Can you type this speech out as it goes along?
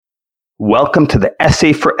Welcome to the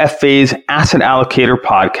Essay for FA's Asset Allocator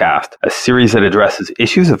podcast, a series that addresses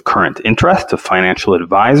issues of current interest to financial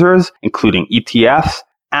advisors, including ETFs,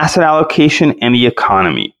 asset allocation, and the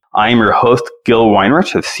economy. I am your host, Gil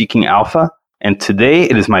Weinrich of Seeking Alpha, and today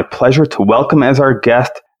it is my pleasure to welcome as our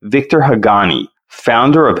guest Victor Haghani,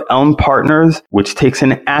 founder of Elm Partners, which takes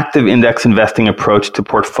an active index investing approach to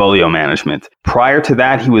portfolio management. Prior to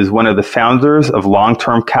that, he was one of the founders of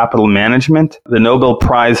Long-Term Capital Management, the Nobel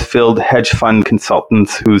Prize-filled hedge fund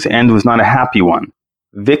consultants whose end was not a happy one.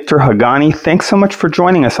 Victor Haghani, thanks so much for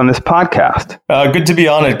joining us on this podcast. Good to be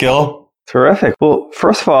on it, Gil. Terrific. Well,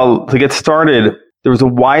 first of all, to get started, there was a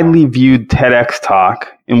widely viewed TEDx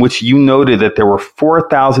talk in which you noted that there were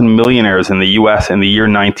 4,000 millionaires in the U.S. in the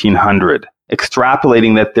year 1900.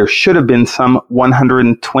 Extrapolating that there should have been some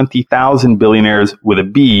 120,000 billionaires with a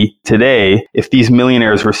B today if these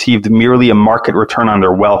millionaires received merely a market return on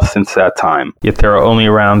their wealth since that time. Yet there are only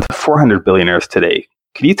around 400 billionaires today.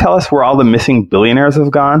 Can you tell us where all the missing billionaires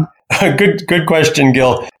have gone? Good question,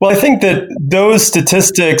 Gil. Well, I think that those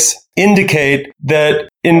statistics indicate that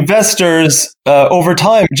investors over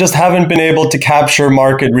time just haven't been able to capture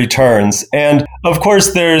market returns. And of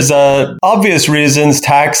course, there's obvious reasons,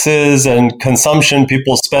 taxes and consumption,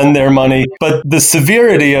 people spend their money. But the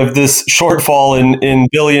severity of this shortfall in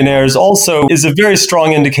billionaires also is a very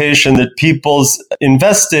strong indication that people's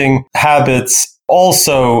investing habits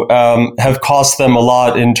also have cost them a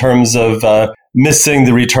lot in terms of missing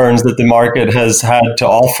the returns that the market has had to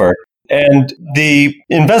offer. And the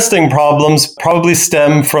investing problems probably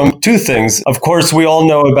stem from two things. Of course, we all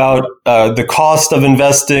know about the cost of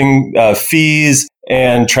investing, fees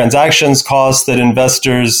and transactions costs that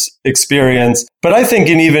investors experience. But I think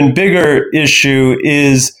an even bigger issue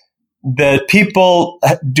is that people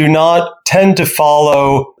do not tend to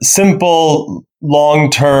follow simple,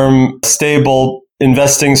 long-term, stable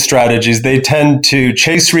investing strategies. They tend to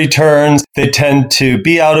chase returns. They tend to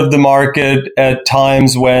be out of the market at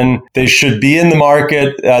times when they should be in the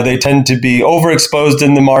market. They tend to be overexposed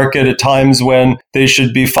in the market at times when they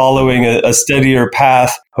should be following a steadier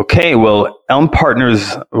path. Okay, well, Elm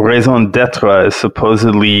Partners' raison d'etre is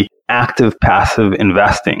supposedly active passive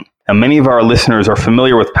investing. Now, many of our listeners are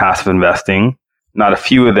familiar with passive investing. Not a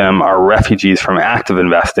few of them are refugees from active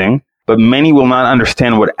investing. But many will not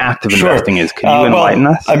understand what active investing is. Can you enlighten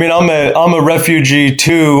us? I mean, I'm a refugee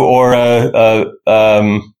too, or I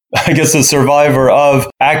guess a survivor of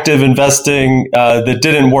active investing that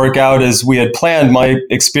didn't work out as we had planned. My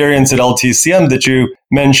experience at LTCM that you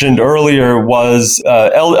mentioned earlier was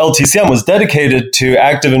LTCM was dedicated to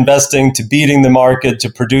active investing, to beating the market, to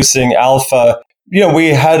producing alpha. You know, we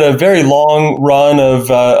had a very long run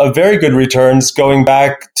of very good returns going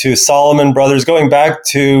back to Salomon Brothers, going back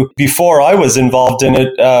to before I was involved in it.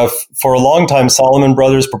 For a long time, Salomon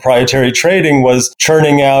Brothers proprietary trading was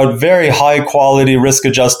churning out very high quality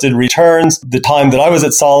risk-adjusted returns. The time that I was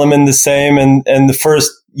at Salomon, the same, and the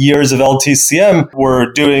first years of LTCM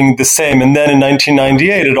were doing the same. And then in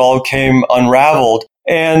 1998, it all came unraveled.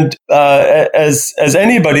 And as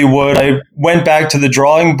anybody would, I went back to the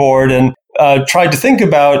drawing board and tried to think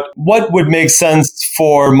about what would make sense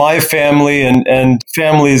for my family and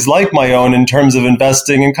families like my own in terms of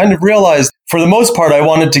investing, and kind of realized for the most part, I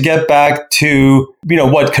wanted to get back to,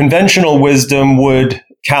 what conventional wisdom would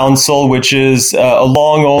counsel, which is a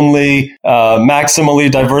long only, maximally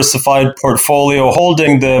diversified portfolio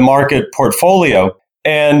holding the market portfolio.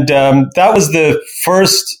 And that was the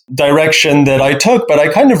first direction that I took. But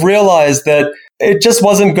I kind of realized that it just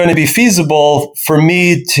wasn't going to be feasible for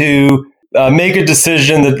me to make a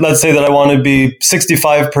decision that, let's say that I want to be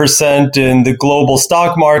 65% in the global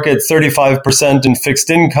stock market, 35% in fixed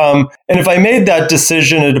income. And if I made that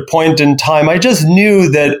decision at a point in time, I just knew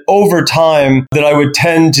that over time that I would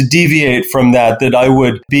tend to deviate from that I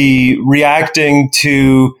would be reacting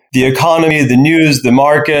to the economy, the news, the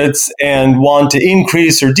markets, and want to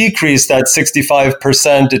increase or decrease that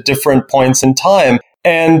 65% at different points in time.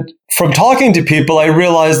 And from talking to people, I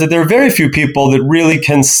realized that there are very few people that really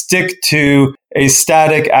can stick to a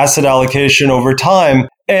static asset allocation over time.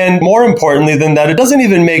 And more importantly than that, it doesn't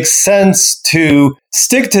even make sense to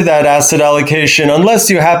stick to that asset allocation unless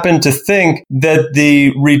you happen to think that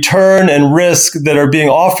the return and risk that are being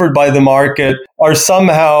offered by the market are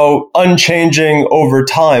somehow unchanging over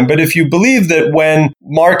time. But if you believe that when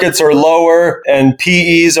markets are lower and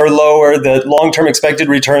PEs are lower, that long-term expected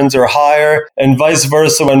returns are higher, and vice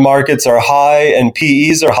versa when markets are high and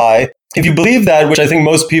PEs are high, if you believe that, which I think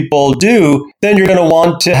most people do, then you're going to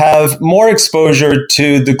want to have more exposure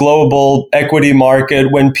to the global equity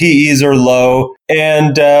market when PEs are low,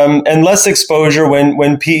 and less exposure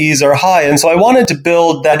when PEs are high. And so I wanted to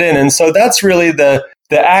build that in. And so that's really the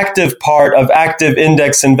active part of active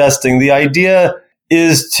index investing. The idea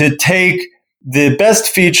is to take the best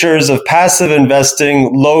features of passive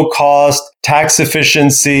investing, low cost, tax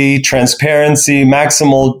efficiency, transparency,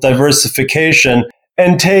 maximal diversification,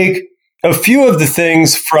 and take a few of the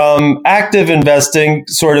things from active investing,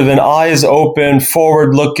 sort of an eyes open,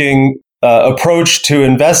 forward looking approach to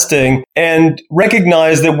investing, and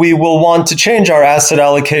recognize that we will want to change our asset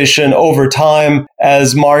allocation over time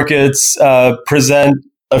as markets present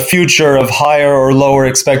a future of higher or lower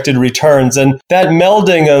expected returns. And that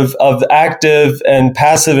melding of active and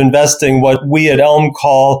passive investing, what we at Elm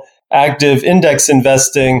call active index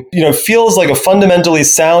investing, feels like a fundamentally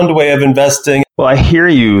sound way of investing. Well, I hear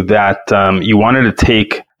you that you wanted to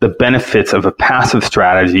take the benefits of a passive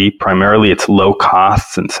strategy, primarily its low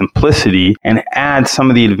costs and simplicity, and add some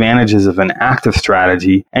of the advantages of an active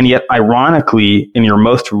strategy. And yet, ironically, in your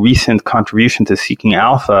most recent contribution to Seeking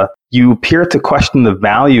Alpha, you appear to question the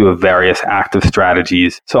value of various active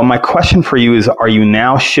strategies. So my question for you is, are you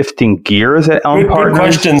now shifting gears at Elm Partners? Good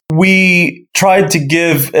question. We tried to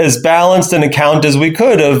give as balanced an account as we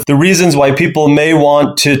could of the reasons why people may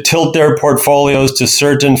want to tilt their portfolios to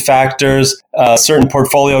certain factors, certain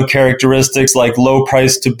portfolio characteristics like low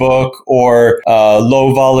price to book or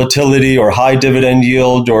low volatility or high dividend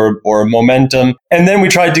yield or momentum. And then we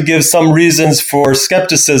tried to give some reasons for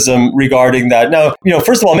skepticism regarding that. Now,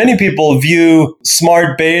 first of all, many people view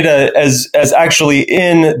smart beta as actually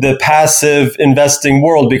in the passive investing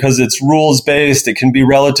world because it's rules based. It can be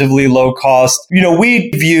relatively low cost. We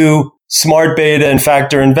view smart beta and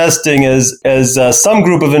factor investing as some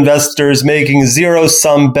group of investors making zero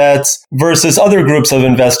sum bets versus other groups of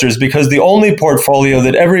investors, because the only portfolio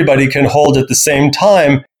that everybody can hold at the same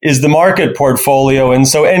time is the market portfolio. And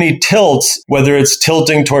so any tilts, whether it's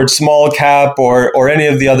tilting towards small cap or any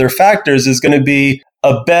of the other factors, is going to be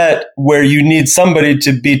a bet where you need somebody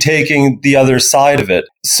to be taking the other side of it.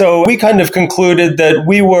 So we kind of concluded that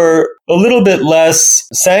we were a little bit less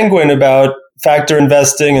sanguine about factor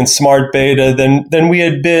investing and smart beta than we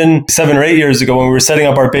had been 7 or 8 years ago when we were setting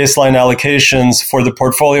up our baseline allocations for the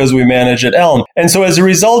portfolios we manage at Elm. And so as a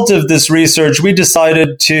result of this research, we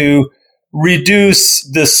decided to reduce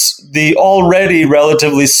the already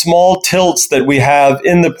relatively small tilts that we have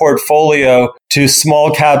in the portfolio to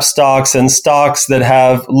small cap stocks and stocks that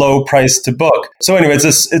have low price to book. So anyway, it's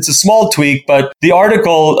a small tweak, but the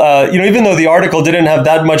article, even though the article didn't have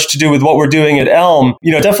that much to do with what we're doing at Elm,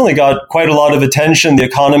 it definitely got quite a lot of attention. The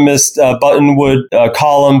Economist Buttonwood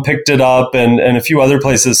column picked it up and a few other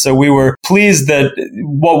places. So we were pleased that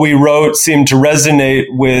what we wrote seemed to resonate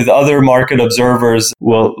with other market observers.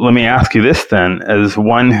 Well, let me ask you this then, as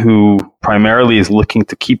one who primarily is looking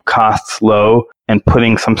to keep costs low and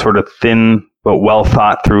putting some sort of thin but well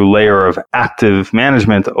thought through layer of active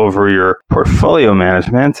management over your portfolio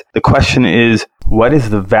management. The question is, what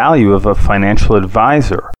is the value of a financial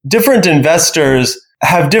advisor? Different investors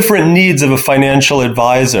have different needs of a financial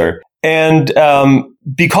advisor. And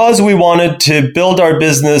because we wanted to build our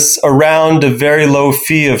business around a very low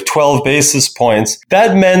fee of 12 basis points,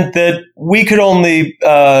 that meant that we could only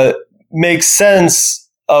make sense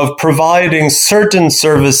of providing certain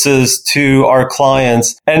services to our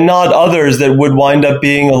clients and not others that would wind up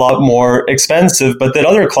being a lot more expensive, but that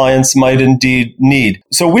other clients might indeed need.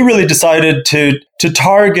 So we really decided to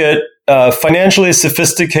target financially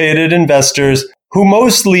sophisticated investors who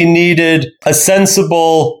mostly needed a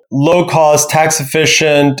sensible, low-cost,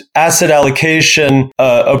 tax-efficient asset allocation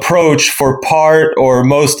approach for part or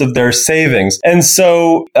most of their savings. And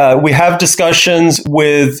so we have discussions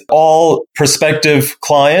with all prospective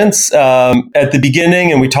clients at the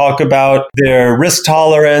beginning, and we talk about their risk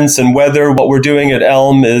tolerance and whether what we're doing at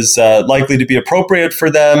Elm is likely to be appropriate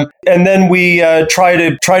for them. And then we try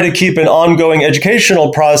to keep an ongoing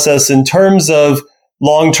educational process in terms of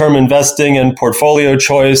long-term investing and portfolio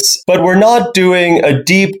choice, but we're not doing a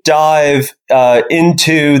deep dive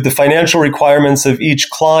into the financial requirements of each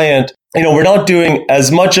client. We're not doing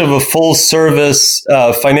as much of a full service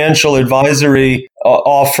financial advisory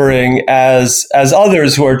offering as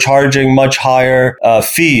others who are charging much higher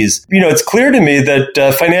fees. It's clear to me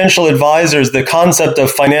that financial advisors, the concept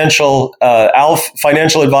of financial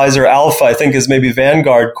advisor alpha, I think is maybe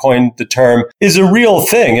Vanguard coined the term, is a real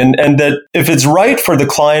thing. And that if it's right for the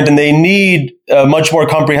client and they need a much more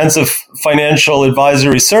comprehensive financial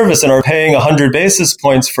advisory service and are paying 100 basis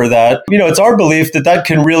points for that, it's our belief that that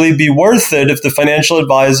can really be worth it if the financial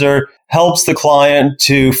advisor helps the client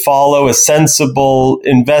to follow a sensible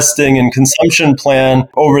investing and consumption plan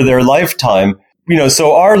over their lifetime.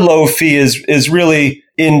 So our low fee is really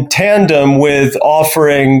in tandem with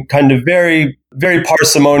offering kind of very, very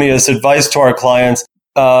parsimonious advice to our clients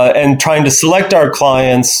and trying to select our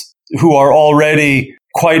clients who are already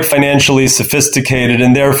quite financially sophisticated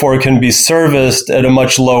and therefore can be serviced at a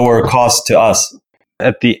much lower cost to us.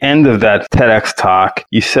 At the end of that TEDx talk,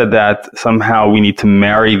 you said that somehow we need to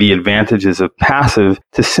marry the advantages of passive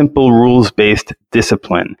to simple rules-based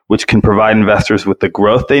discipline, which can provide investors with the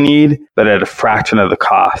growth they need, but at a fraction of the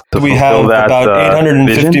cost. We have about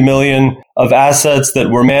 850 million of assets that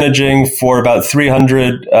we're managing for about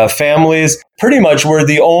 300 families. Pretty much we're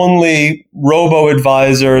the only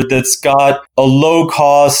robo-advisor that's got a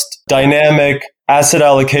low-cost, dynamic asset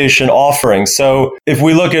allocation offering. So if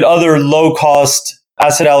we look at other low-cost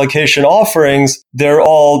asset allocation offerings, they're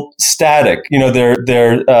all static.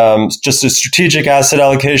 They're just a strategic asset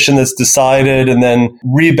allocation that's decided and then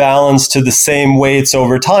rebalanced to the same weights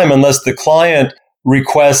over time, unless the client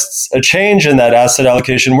requests a change in that asset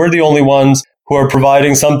allocation. We're the only ones who are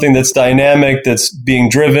providing something that's dynamic, that's being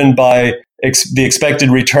driven by the expected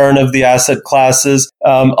return of the asset classes.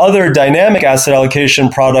 Other dynamic asset allocation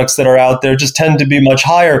products that are out there just tend to be much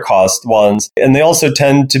higher cost ones. And they also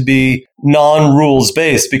tend to be non-rules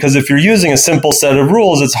based, because if you're using a simple set of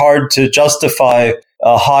rules, it's hard to justify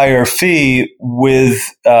a higher fee with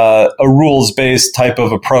a rules-based type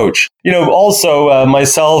of approach. Also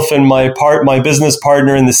myself and my business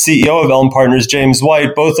partner and the CEO of Elm Partners, James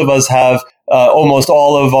White, both of us have almost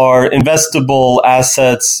all of our investable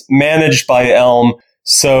assets managed by Elm.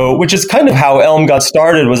 So, which is kind of how Elm got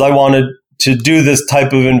started, was I wanted to do this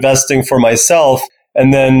type of investing for myself.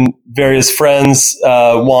 And then various friends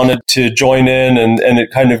wanted to join in, and it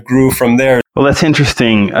kind of grew from there. Well, that's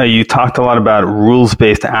interesting. You talked a lot about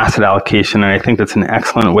rules-based asset allocation, and I think that's an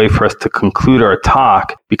excellent way for us to conclude our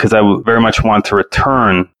talk, because I very much want to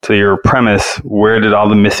return to your premise, where did all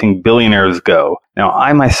the missing billionaires go? Now,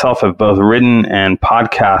 I myself have both written and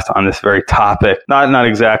podcast on this very topic, not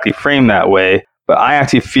exactly framed that way, but I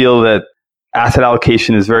actually feel that asset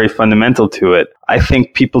allocation is very fundamental to it. I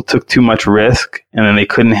think people took too much risk, and then they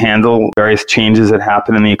couldn't handle various changes that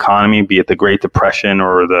happened in the economy, be it the Great Depression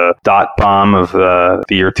or the dot bomb of the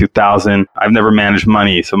year 2000. I've never managed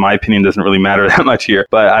money, so my opinion doesn't really matter that much here.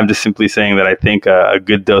 But I'm just simply saying that I think a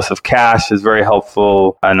good dose of cash is very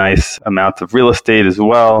helpful, a nice amount of real estate as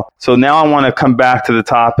well. So now I want to come back to the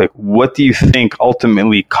topic. What do you think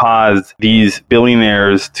ultimately caused these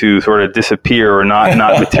billionaires to sort of disappear or not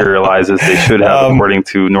materialize as they should have according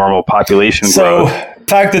to normal population growth?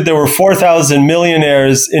 The fact that there were 4,000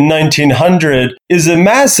 millionaires in 1900 is a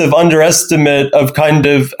massive underestimate of kind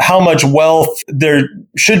of how much wealth there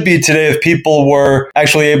should be today if people were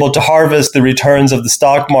actually able to harvest the returns of the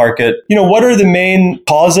stock market. What are the main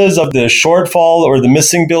causes of the shortfall or the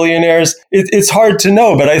missing billionaires? It's hard to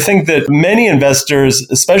know, but I think that many investors,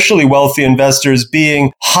 especially wealthy investors,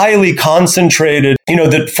 being highly concentrated,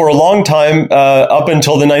 that for a long time, up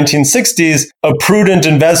until the 1960s, a prudent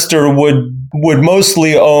investor would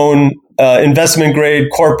mostly own investment grade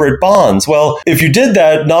corporate bonds. Well, if you did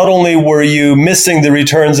that, not only were you missing the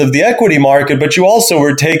returns of the equity market, but you also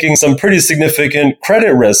were taking some pretty significant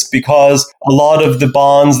credit risk, because a lot of the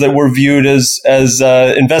bonds that were viewed as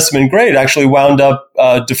investment grade actually wound up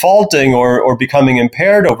defaulting or becoming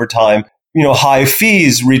impaired over time. High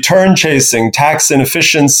fees, return chasing, tax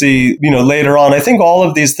inefficiency, later on. I think all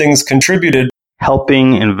of these things contributed.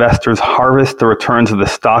 Helping investors harvest the returns of the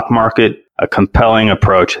stock market, a compelling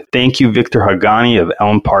approach. Thank you, Victor Haghani of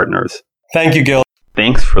Elm Partners. Thank you, Gil.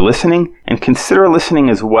 Thanks for listening, and consider listening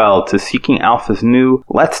as well to Seeking Alpha's new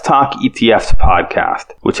Let's Talk ETFs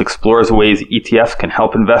podcast, which explores ways ETFs can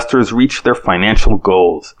help investors reach their financial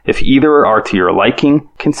goals. If either are to your liking,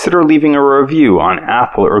 consider leaving a review on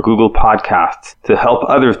Apple or Google Podcasts to help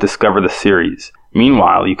others discover the series.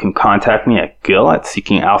 Meanwhile, you can contact me at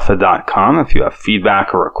gil@seekingalpha.com if you have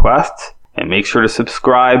feedback or requests, and make sure to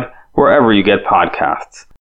subscribe wherever you get podcasts.